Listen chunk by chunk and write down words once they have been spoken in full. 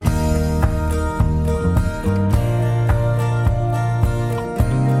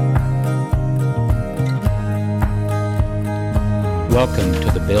Welcome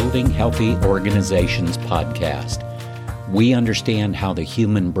to the Building Healthy Organizations podcast. We understand how the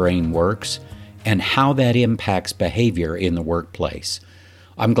human brain works and how that impacts behavior in the workplace.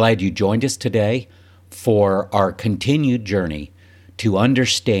 I'm glad you joined us today for our continued journey to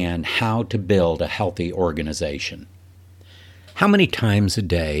understand how to build a healthy organization. How many times a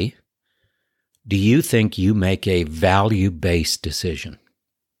day do you think you make a value-based decision?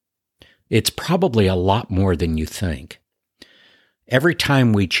 It's probably a lot more than you think. Every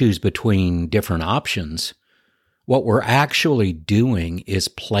time we choose between different options, what we're actually doing is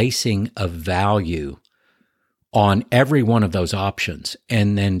placing a value on every one of those options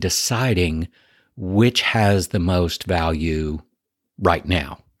and then deciding which has the most value right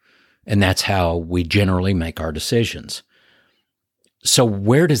now. And that's how we generally make our decisions. So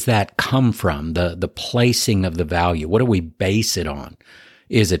where does that come from, the placing of the value? What do we base it on?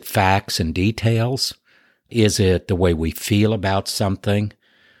 Is it facts and details? Is it the way we feel about something?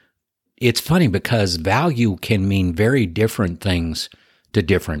 It's funny because value can mean very different things to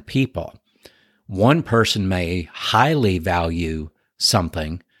different people. One person may highly value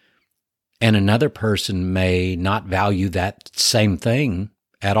something, and another person may not value that same thing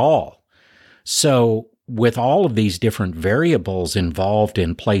at all. So with all of these different variables involved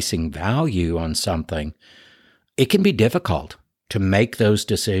in placing value on something, it can be difficult to make those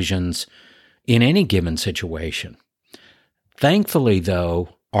decisions in any given situation. Thankfully, though,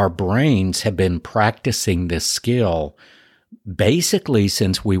 our brains have been practicing this skill basically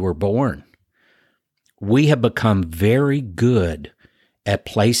since we were born. We have become very good at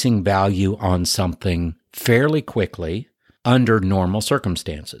placing value on something fairly quickly under normal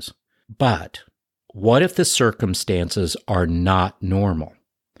circumstances. But what if the circumstances are not normal?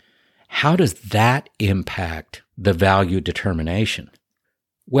 How does that impact the value determination?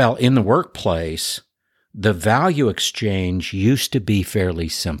 Well, in the workplace, the value exchange used to be fairly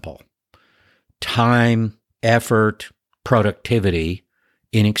simple. Time, effort, productivity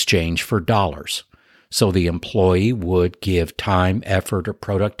in exchange for dollars. So the employee would give time, effort, or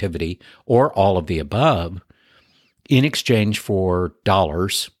productivity, or all of the above, in exchange for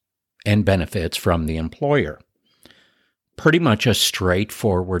dollars and benefits from the employer. Pretty much a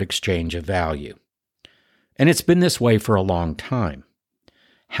straightforward exchange of value. And it's been this way for a long time.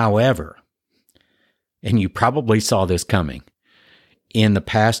 However, and you probably saw this coming, in the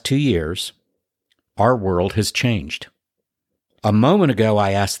past 2 years, our world has changed. A moment ago,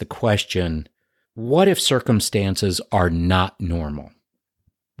 I asked the question, what if circumstances are not normal?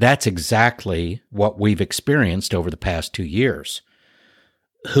 That's exactly what we've experienced over the past 2 years.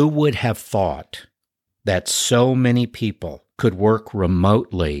 Who would have thought that so many people could work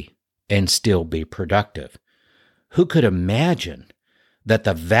remotely and still be productive? Who could imagine that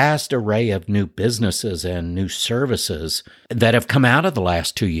the vast array of new businesses and new services that have come out of the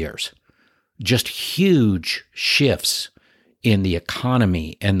last 2 years, just huge shifts in the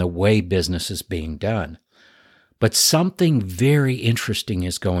economy and the way business is being done. But something very interesting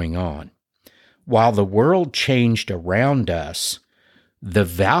is going on. While the world changed around us, the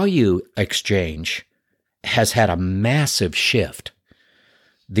value exchange has had a massive shift.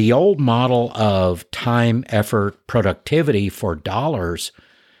 The old model of time, effort, productivity for dollars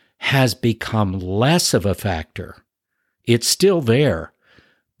has become less of a factor. It's still there,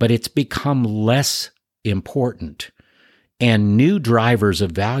 but it's become less important. And new drivers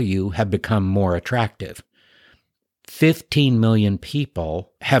of value have become more attractive. 15 million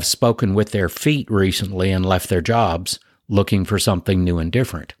people have spoken with their feet recently and left their jobs looking for something new and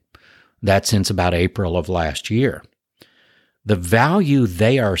different. That's since about April of last year. The value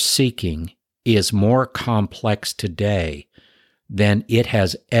they are seeking is more complex today than it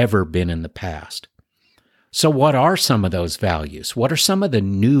has ever been in the past. So what are some of those values? What are some of the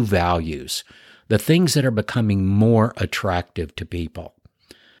new values, the things that are becoming more attractive to people?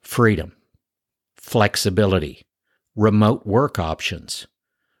 Freedom, flexibility, remote work options,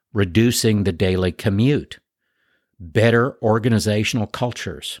 reducing the daily commute, better organizational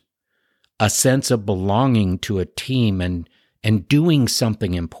cultures, a sense of belonging to a team and doing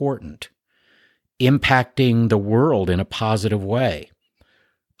something important, impacting the world in a positive way,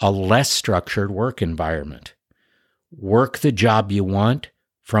 a less structured work environment, work the job you want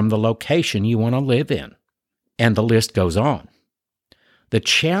from the location you want to live in, and the list goes on. The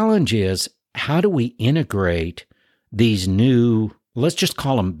challenge is, how do we integrate these new, let's just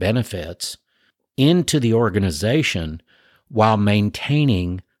call them benefits, into the organization while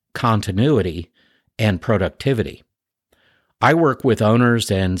maintaining continuity and productivity? I work with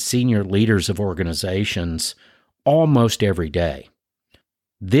owners and senior leaders of organizations almost every day.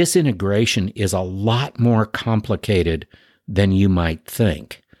 This integration is a lot more complicated than you might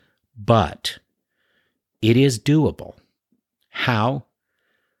think, but it is doable. How?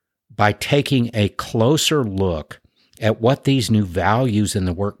 By taking a closer look at what these new values in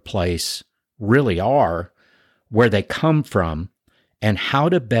the workplace really are, where they come from, and how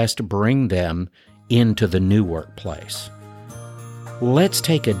to best bring them into the new workplace. Let's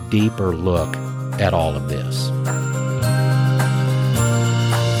take a deeper look at all of this.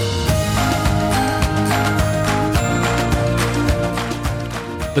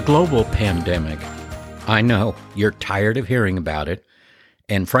 The global pandemic, I know you're tired of hearing about it,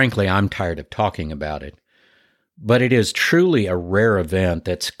 and frankly, I'm tired of talking about it, but it is truly a rare event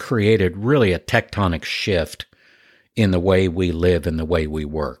that's created really a tectonic shift in the way we live and the way we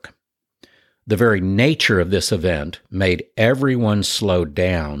work. The very nature of this event made everyone slow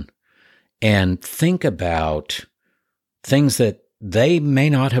down and think about things that they may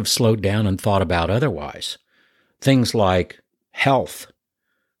not have slowed down and thought about otherwise. Things like health,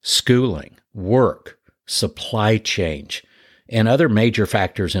 schooling, work, supply chain, and other major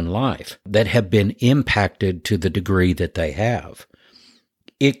factors in life that have been impacted to the degree that they have.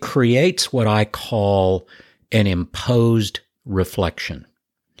 It creates what I call an imposed reflection,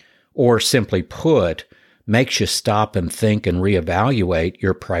 or simply put, makes you stop and think and reevaluate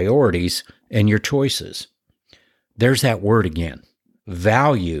your priorities and your choices. There's that word again.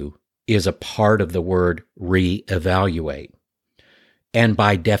 Value is a part of the word reevaluate. And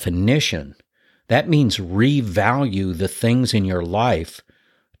by definition, that means revalue the things in your life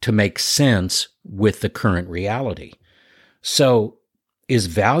to make sense with the current reality. So, is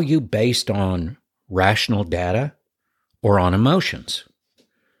value based on rational data or on emotions?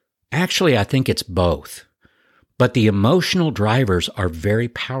 Actually, I think it's both. But the emotional drivers are very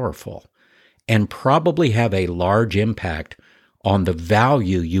powerful and probably have a large impact on the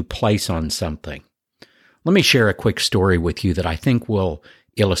value you place on something. Let me share a quick story with you that I think will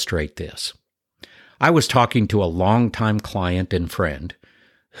illustrate this. I was talking to a longtime client and friend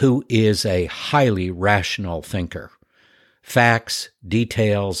who is a highly rational thinker. Facts,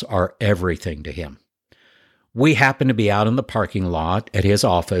 details are everything to him. We happened to be out in the parking lot at his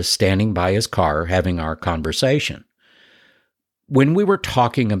office, standing by his car, having our conversation. When we were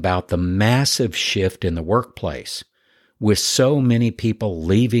talking about the massive shift in the workplace, with so many people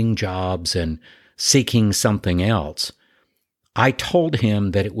leaving jobs and seeking something else, I told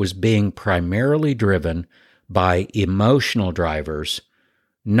him that it was being primarily driven by emotional drivers,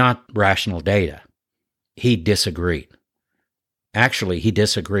 not rational data. He disagreed. Actually, he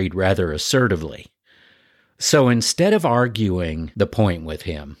disagreed rather assertively. So instead of arguing the point with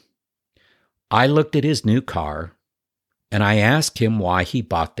him, I looked at his new car and I asked him why he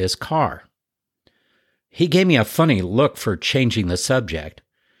bought this car. He gave me a funny look for changing the subject.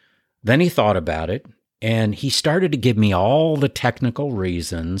 Then he thought about it, and he started to give me all the technical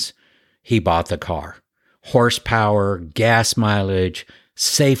reasons he bought the car. Horsepower, gas mileage,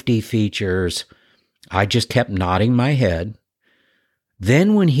 safety features. I just kept nodding my head.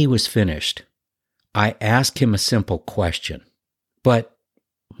 Then when he was finished, I asked him a simple question. But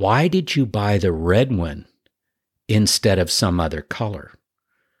why did you buy the red one instead of some other color?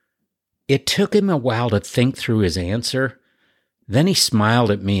 It took him a while to think through his answer. Then he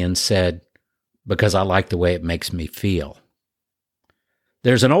smiled at me and said, because I like the way it makes me feel.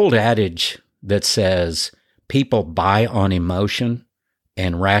 There's an old adage that says people buy on emotion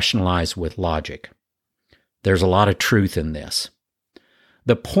and rationalize with logic. There's a lot of truth in this.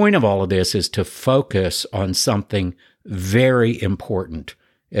 The point of all of this is to focus on something very important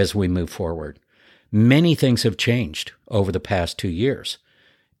as we move forward. Many things have changed over the past 2 years,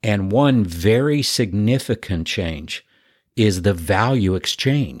 and one very significant change is the value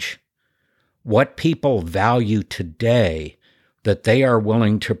exchange. What people value today that they are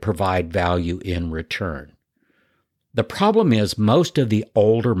willing to provide value in return. The problem is most of the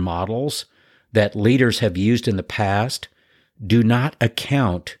older models that leaders have used in the past do not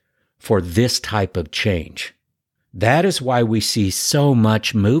account for this type of change. That is why we see so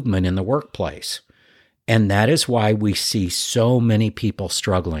much movement in the workplace. And that is why we see so many people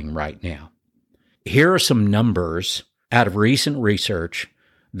struggling right now. Here are some numbers out of recent research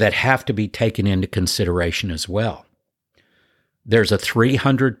that have to be taken into consideration as well. There's a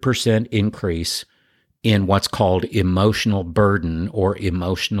 300% increase in what's called emotional burden or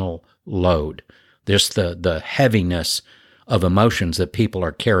emotional load. There's the heaviness of emotions that people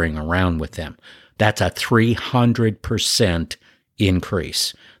are carrying around with them. That's a 300%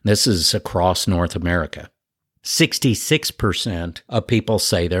 increase. This is across North America. 66% of people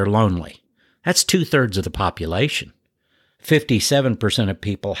say they're lonely. That's 2/3 of the population. 57% of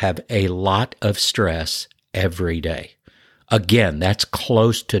people have a lot of stress every day. Again, that's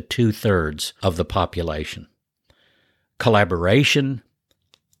close to 2/3 of the population. Collaboration,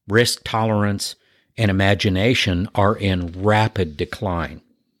 risk tolerance, and imagination are in rapid decline.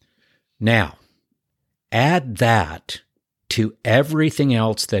 Now, add that to everything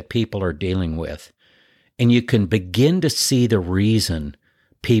else that people are dealing with, and you can begin to see the reason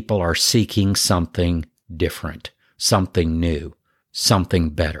people are seeking something different, something new, something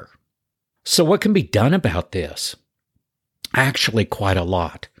better. So what can be done about this? Actually, quite a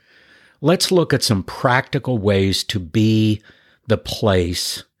lot. Let's look at some practical ways to be the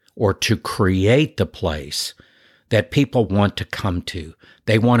place or to create the place that people want to come to.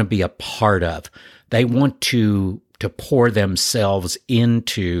 They want to be a part of. They want to pour themselves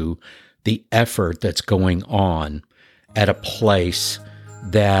into the effort that's going on at a place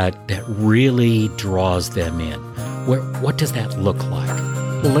that really draws them in. What does that look like?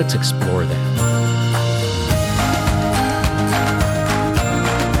 Well, let's explore that.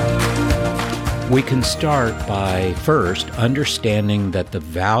 We can start by first understanding that the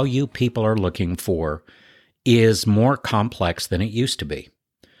value people are looking for is more complex than it used to be.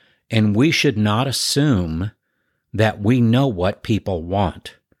 And we should not assume that we know what people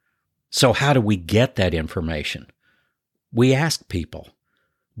want. So how do we get that information? We ask people,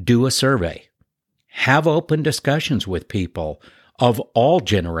 do a survey, have open discussions with people of all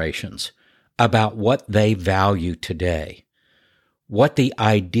generations about what they value today, what the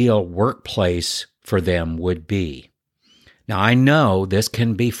ideal workplace for them would be. Now, I know this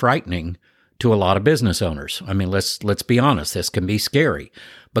can be frightening to a lot of business owners. I mean, let's be honest, this can be scary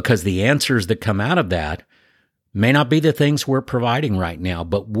because the answers that come out of that may not be the things we're providing right now,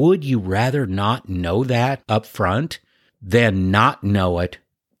 but would you rather not know that up front than not know it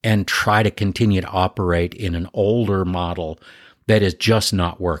and try to continue to operate in an older model that is just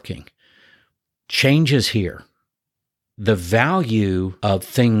not working? Change is here. The value of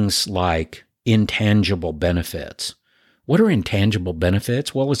things like intangible benefits. What are intangible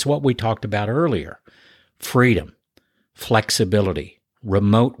benefits? Well, it's what we talked about earlier. Freedom, flexibility,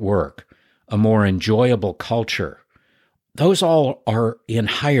 remote work, a more enjoyable culture. Those all are in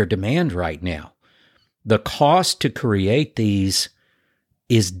higher demand right now. The cost to create these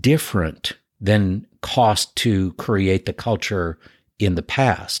is different than cost to create the culture in the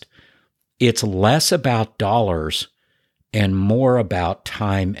past. It's less about dollars and more about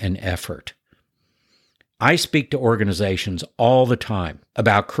time and effort. I speak to organizations all the time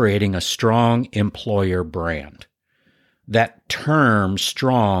about creating a strong employer brand. That term,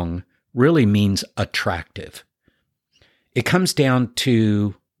 strong, really means attractive. It comes down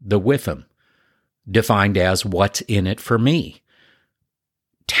to the WIFM, defined as what's in it for me.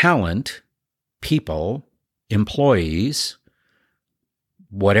 Talent, people, employees,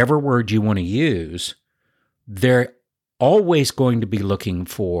 whatever word you want to use, they're always going to be looking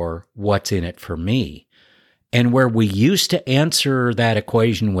for what's in it for me. And where we used to answer that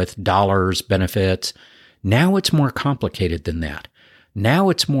equation with dollars, benefits, now it's more complicated than that. Now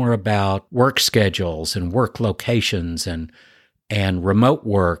it's more about work schedules and work locations and remote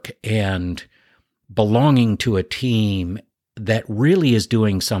work and belonging to a team that really is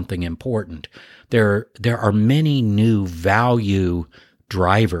doing something important. There are many new value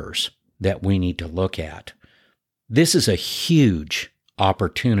drivers that we need to look at. This is a huge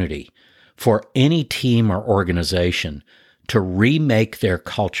opportunity for any team or organization to remake their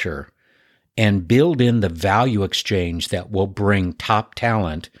culture and build in the value exchange that will bring top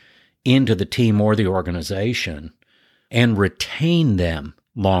talent into the team or the organization and retain them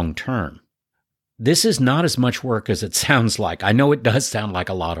long term. This is not as much work as it sounds like. I know it does sound like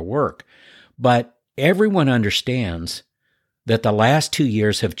a lot of work, but everyone understands that the last 2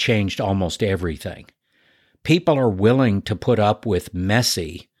 years have changed almost everything. People are willing to put up with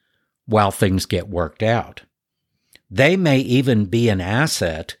messy while things get worked out. They may even be an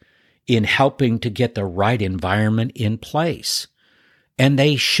asset in helping to get the right environment in place. And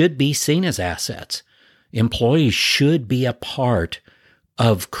they should be seen as assets. Employees should be a part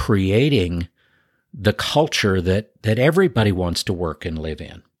of creating the culture that everybody wants to work and live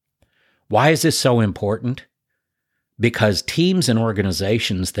in. Why is this so important? Because teams and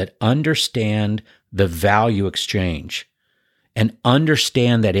organizations that understand the value exchange and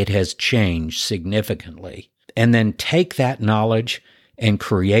understand that it has changed significantly, and then take that knowledge and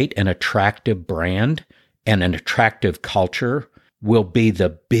create an attractive brand and an attractive culture will be the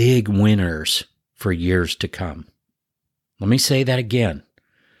big winners for years to come. Let me say that again.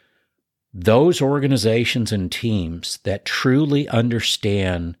 Those organizations and teams that truly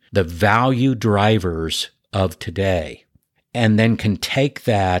understand the value drivers of today and then can take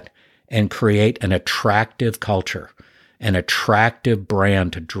that and create an attractive culture an attractive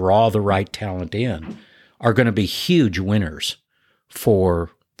brand to draw the right talent in are going to be huge winners for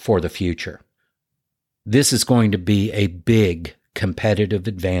the future. This is going to be a big competitive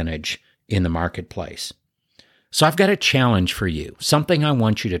advantage in the marketplace. So I've got a challenge for you, something I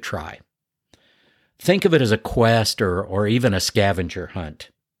want you to try. Think of it as a quest or even a scavenger hunt.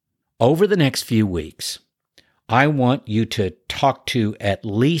 Over the next few weeks, I want you to talk to at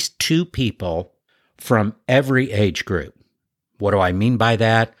least 2 people from every age group. What do I mean by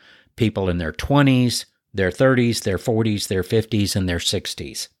that? People in their 20s, their 30s, their 40s, their 50s, and their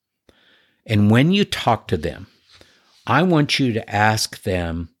 60s. And when you talk to them, I want you to ask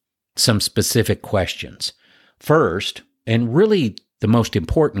them some specific questions. First, and really the most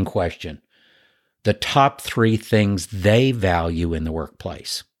important question, the top 3 things they value in the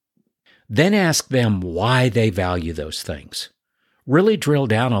workplace. Then ask them why they value those things. Really drill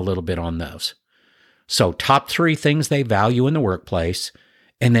down a little bit on those. So top 3 things they value in the workplace,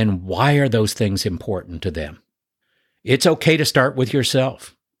 and then why are those things important to them? It's okay to start with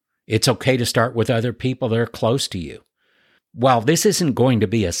yourself. It's okay to start with other people that are close to you. While this isn't going to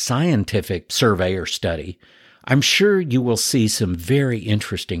be a scientific survey or study, I'm sure you will see some very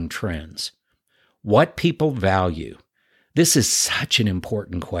interesting trends. What people value. This is such an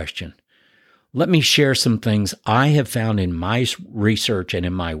important question. Let me share some things I have found in my research and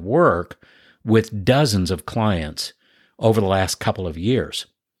in my work with dozens of clients over the last couple of years.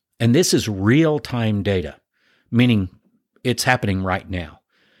 And this is real-time data, meaning it's happening right now.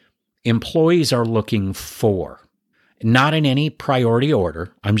 Employees are looking for, not in any priority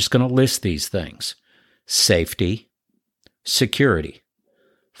order, I'm just going to list these things: safety, security,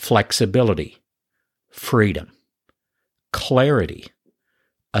 flexibility, freedom, clarity,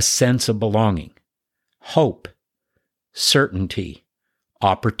 a sense of belonging, hope, certainty,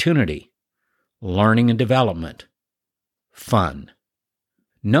 opportunity, learning and development, fun.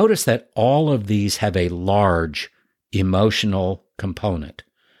 Notice that all of these have a large emotional component.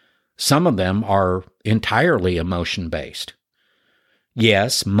 Some of them are entirely emotion-based.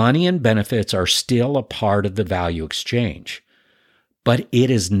 Yes, money and benefits are still a part of the value exchange, but it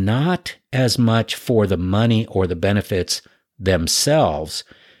is not as much for the money or the benefits themselves.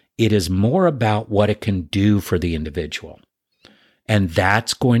 It is more about what it can do for the individual. And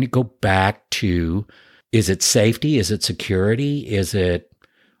that's going to go back to, is it safety? Is it security? Is it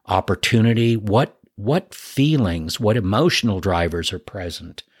opportunity? What feelings, what emotional drivers are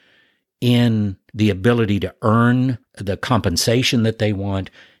present in the ability to earn the compensation that they want,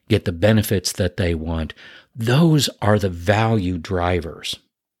 get the benefits that they want? Those are the value drivers.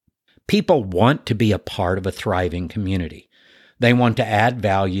 People want to be a part of a thriving community. They want to add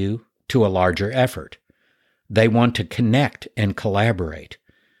value to a larger effort. They want to connect and collaborate.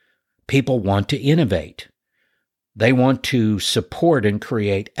 People want to innovate. They want to support and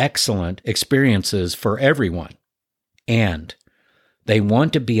create excellent experiences for everyone. And they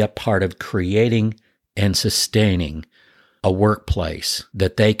want to be a part of creating and sustaining a workplace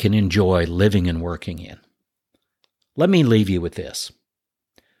that they can enjoy living and working in. Let me leave you with this.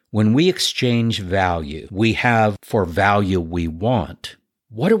 When we exchange value we have for value we want,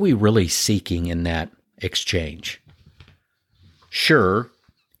 what are we really seeking in that exchange? Sure,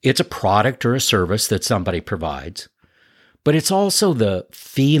 it's a product or a service that somebody provides, but it's also the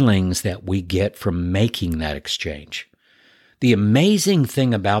feelings that we get from making that exchange. The amazing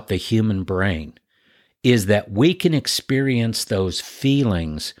thing about the human brain is that we can experience those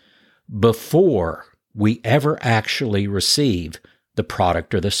feelings before we ever actually receive the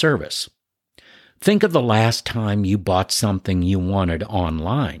product or the service. Think of the last time you bought something you wanted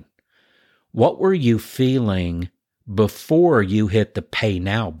online. What were you feeling before you hit the Pay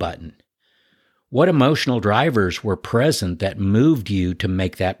Now button? What emotional drivers were present that moved you to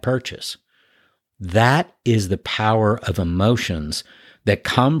make that purchase? That is the power of emotions that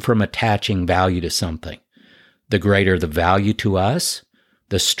come from attaching value to something. The greater the value to us,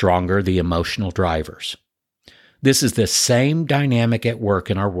 the stronger the emotional drivers. This is the same dynamic at work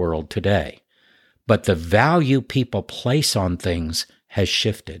in our world today, but the value people place on things has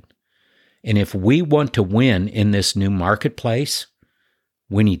shifted. And if we want to win in this new marketplace,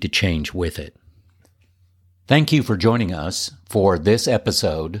 we need to change with it. Thank you for joining us for this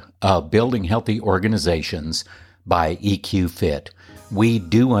episode of Building Healthy Organizations by EQ Fit. We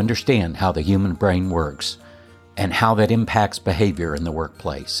do understand how the human brain works and how that impacts behavior in the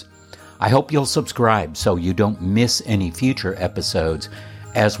workplace. I hope you'll subscribe so you don't miss any future episodes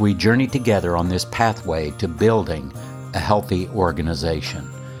as we journey together on this pathway to building a healthy organization.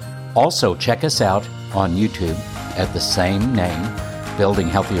 Also, check us out on YouTube at the same name, Building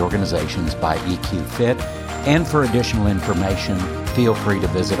Healthy Organizations by EQ Fit, And for additional information, feel free to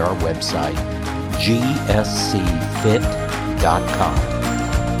visit our website, gscfit.com.